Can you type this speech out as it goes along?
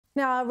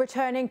Now,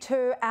 returning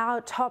to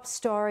our top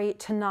story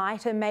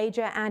tonight, a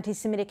major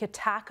anti-Semitic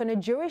attack on a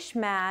Jewish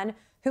man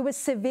who was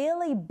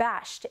severely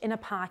bashed in a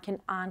park in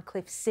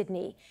Arncliffe,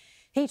 Sydney.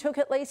 He took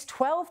at least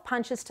 12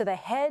 punches to the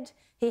head.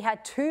 He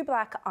had 2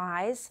 black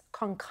eyes,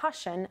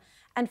 concussion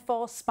and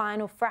 4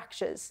 spinal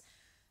fractures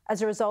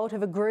as a result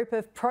of a group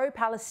of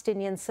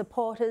pro-Palestinian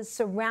supporters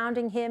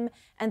surrounding him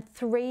and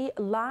 3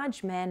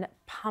 large men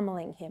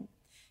pummeling him.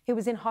 He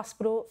was in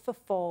hospital for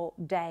 4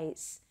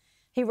 days.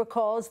 He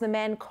recalls the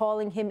men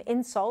calling him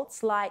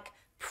insults like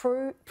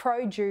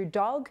pro-Jew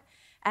dog,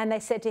 and they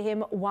said to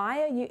him,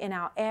 "Why are you in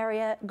our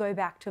area? Go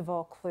back to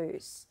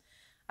Vaucluse."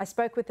 I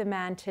spoke with the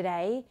man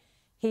today.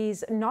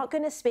 He's not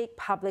going to speak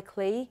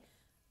publicly.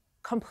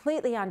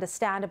 Completely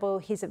understandable.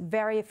 He's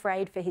very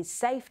afraid for his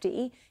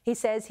safety. He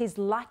says he's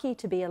lucky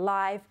to be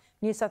alive.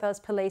 New South Wales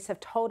Police have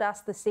told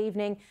us this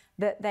evening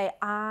that they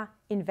are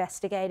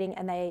investigating,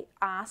 and they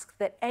ask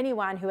that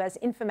anyone who has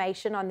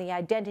information on the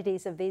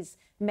identities of these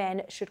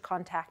men should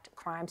contact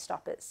Crime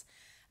Stoppers.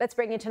 Let's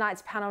bring in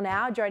tonight's panel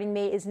now. Joining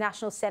me is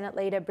National Senate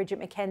Leader Bridget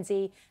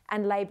McKenzie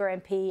and Labor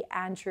MP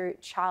Andrew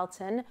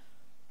Charlton.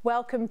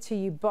 Welcome to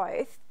you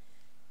both.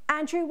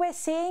 Andrew, we're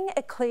seeing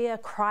a clear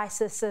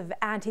crisis of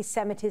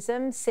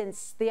anti-Semitism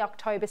since the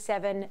October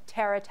 7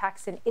 terror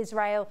attacks in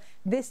Israel.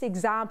 This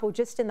example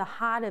just in the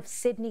heart of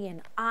Sydney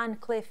and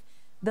Arncliffe,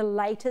 the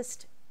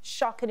latest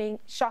shocking,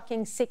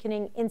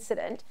 sickening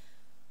incident.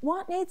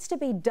 What needs to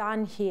be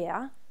done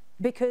here?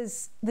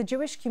 Because the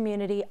Jewish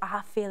community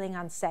are feeling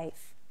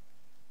unsafe.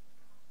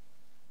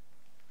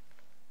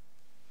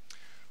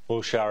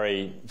 Well,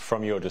 Sharri,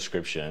 from your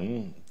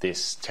description,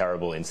 this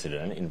terrible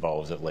incident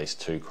involves at least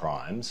 2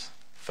 crimes.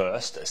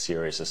 First, a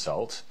serious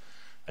assault,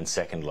 and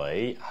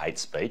secondly, hate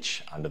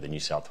speech under the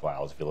New South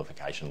Wales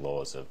vilification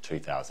laws of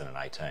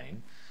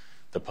 2018.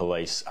 The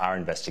police are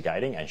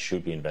investigating and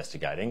should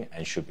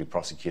be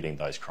prosecuting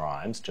those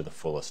crimes to the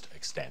fullest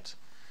extent.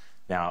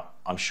 Now,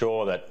 I'm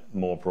sure that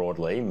more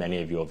broadly,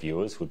 many of your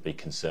viewers would be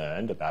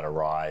concerned about a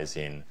rise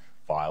in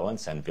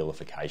violence and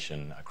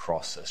vilification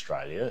across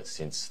Australia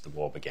since the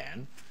war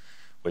began.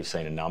 We've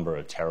seen a number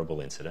of terrible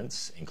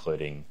incidents,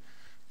 including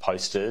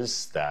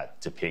posters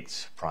that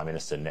depict Prime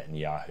Minister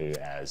Netanyahu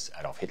as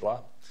Adolf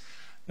Hitler,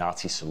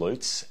 Nazi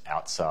salutes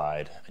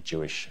outside a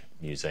Jewish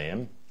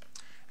museum,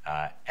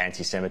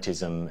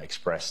 anti-Semitism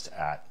expressed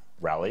at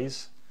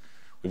rallies.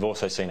 We've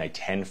also seen a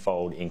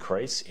 10-fold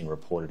increase in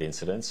reported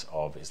incidents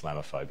of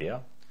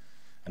Islamophobia.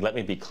 And let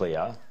me be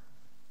clear,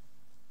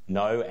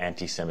 no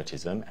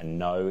anti-Semitism and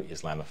no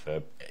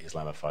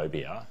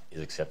Islamophobia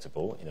is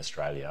acceptable in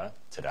Australia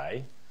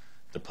today.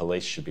 The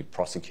police should be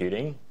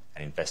prosecuting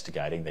and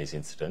investigating these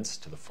incidents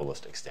to the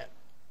fullest extent.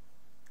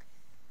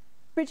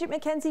 Bridget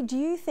McKenzie, do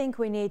you think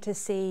we need to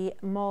see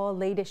more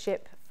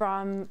leadership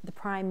from the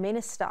Prime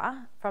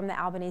Minister, from the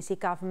Albanese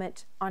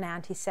government on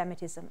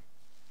anti-Semitism?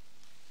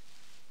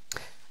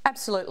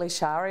 Absolutely,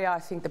 Sharri. I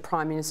think the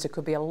Prime Minister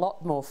could be a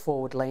lot more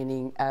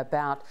forward-leaning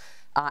about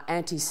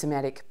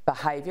anti-Semitic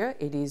behaviour.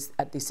 It is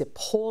this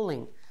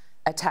appalling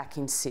attack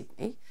in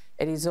Sydney.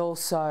 It is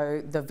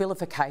also the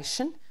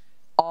vilification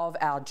of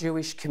our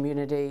Jewish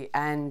community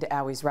and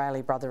our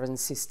Israeli brothers and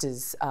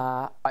sisters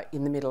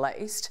in the Middle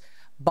East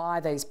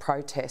by these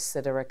protests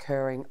that are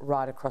occurring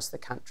right across the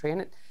country.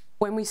 And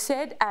when we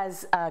said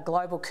as a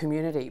global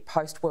community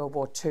post-World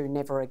War II,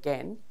 never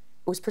again,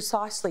 it was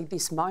precisely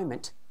this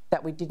moment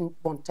that we didn't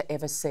want to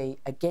ever see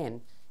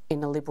again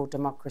in a liberal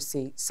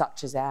democracy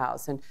such as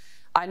ours. And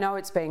I know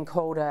it's been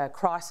called a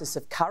crisis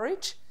of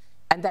courage,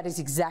 and that is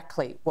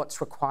exactly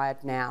what's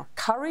required now.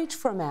 Courage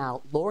from our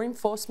law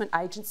enforcement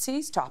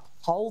agencies to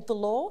uphold the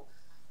law,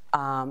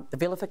 the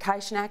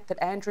Vilification Act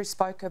that Andrew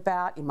spoke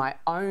about, in my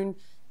own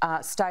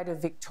state of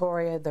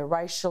Victoria, the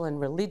Racial and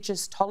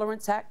Religious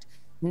Tolerance Act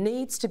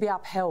needs to be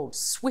upheld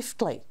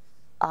swiftly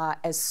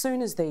as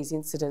soon as these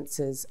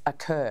incidences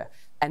occur,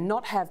 and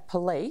not have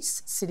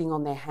police sitting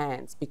on their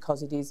hands,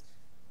 because it is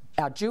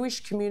our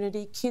Jewish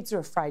community. Kids are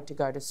afraid to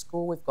go to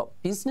school. We've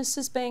got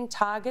businesses being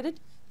targeted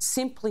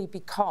simply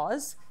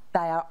because they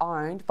are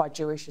owned by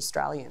Jewish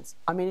Australians.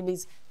 I mean, it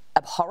is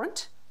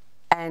abhorrent,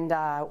 and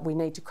we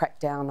need to crack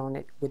down on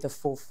it with the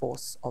full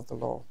force of the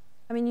law.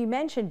 I mean, you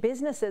mentioned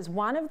businesses.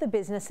 One of the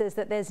businesses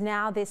that there's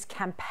now this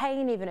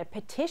campaign, even a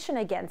petition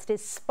against,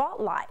 is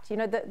Spotlight, you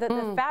know,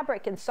 the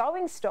fabric and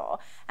sewing store.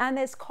 And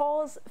there's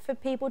calls for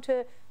people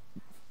to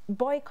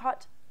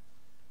boycott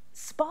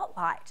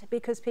Spotlight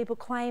because people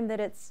claim that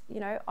it's, you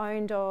know,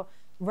 owned or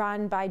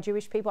run by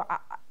Jewish people.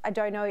 I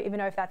don't even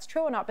know if that's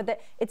true or not, but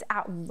that it's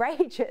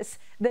outrageous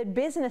that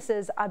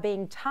businesses are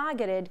being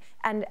targeted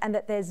and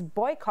that there's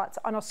boycotts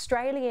on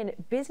Australian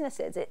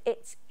businesses.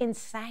 It's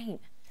insane.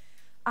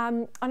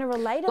 On a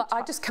related Look,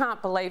 I just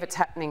can't believe it's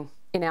happening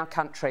in our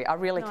country. I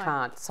really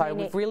can't. So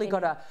we've really got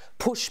to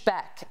push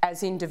back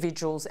as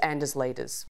individuals and as leaders.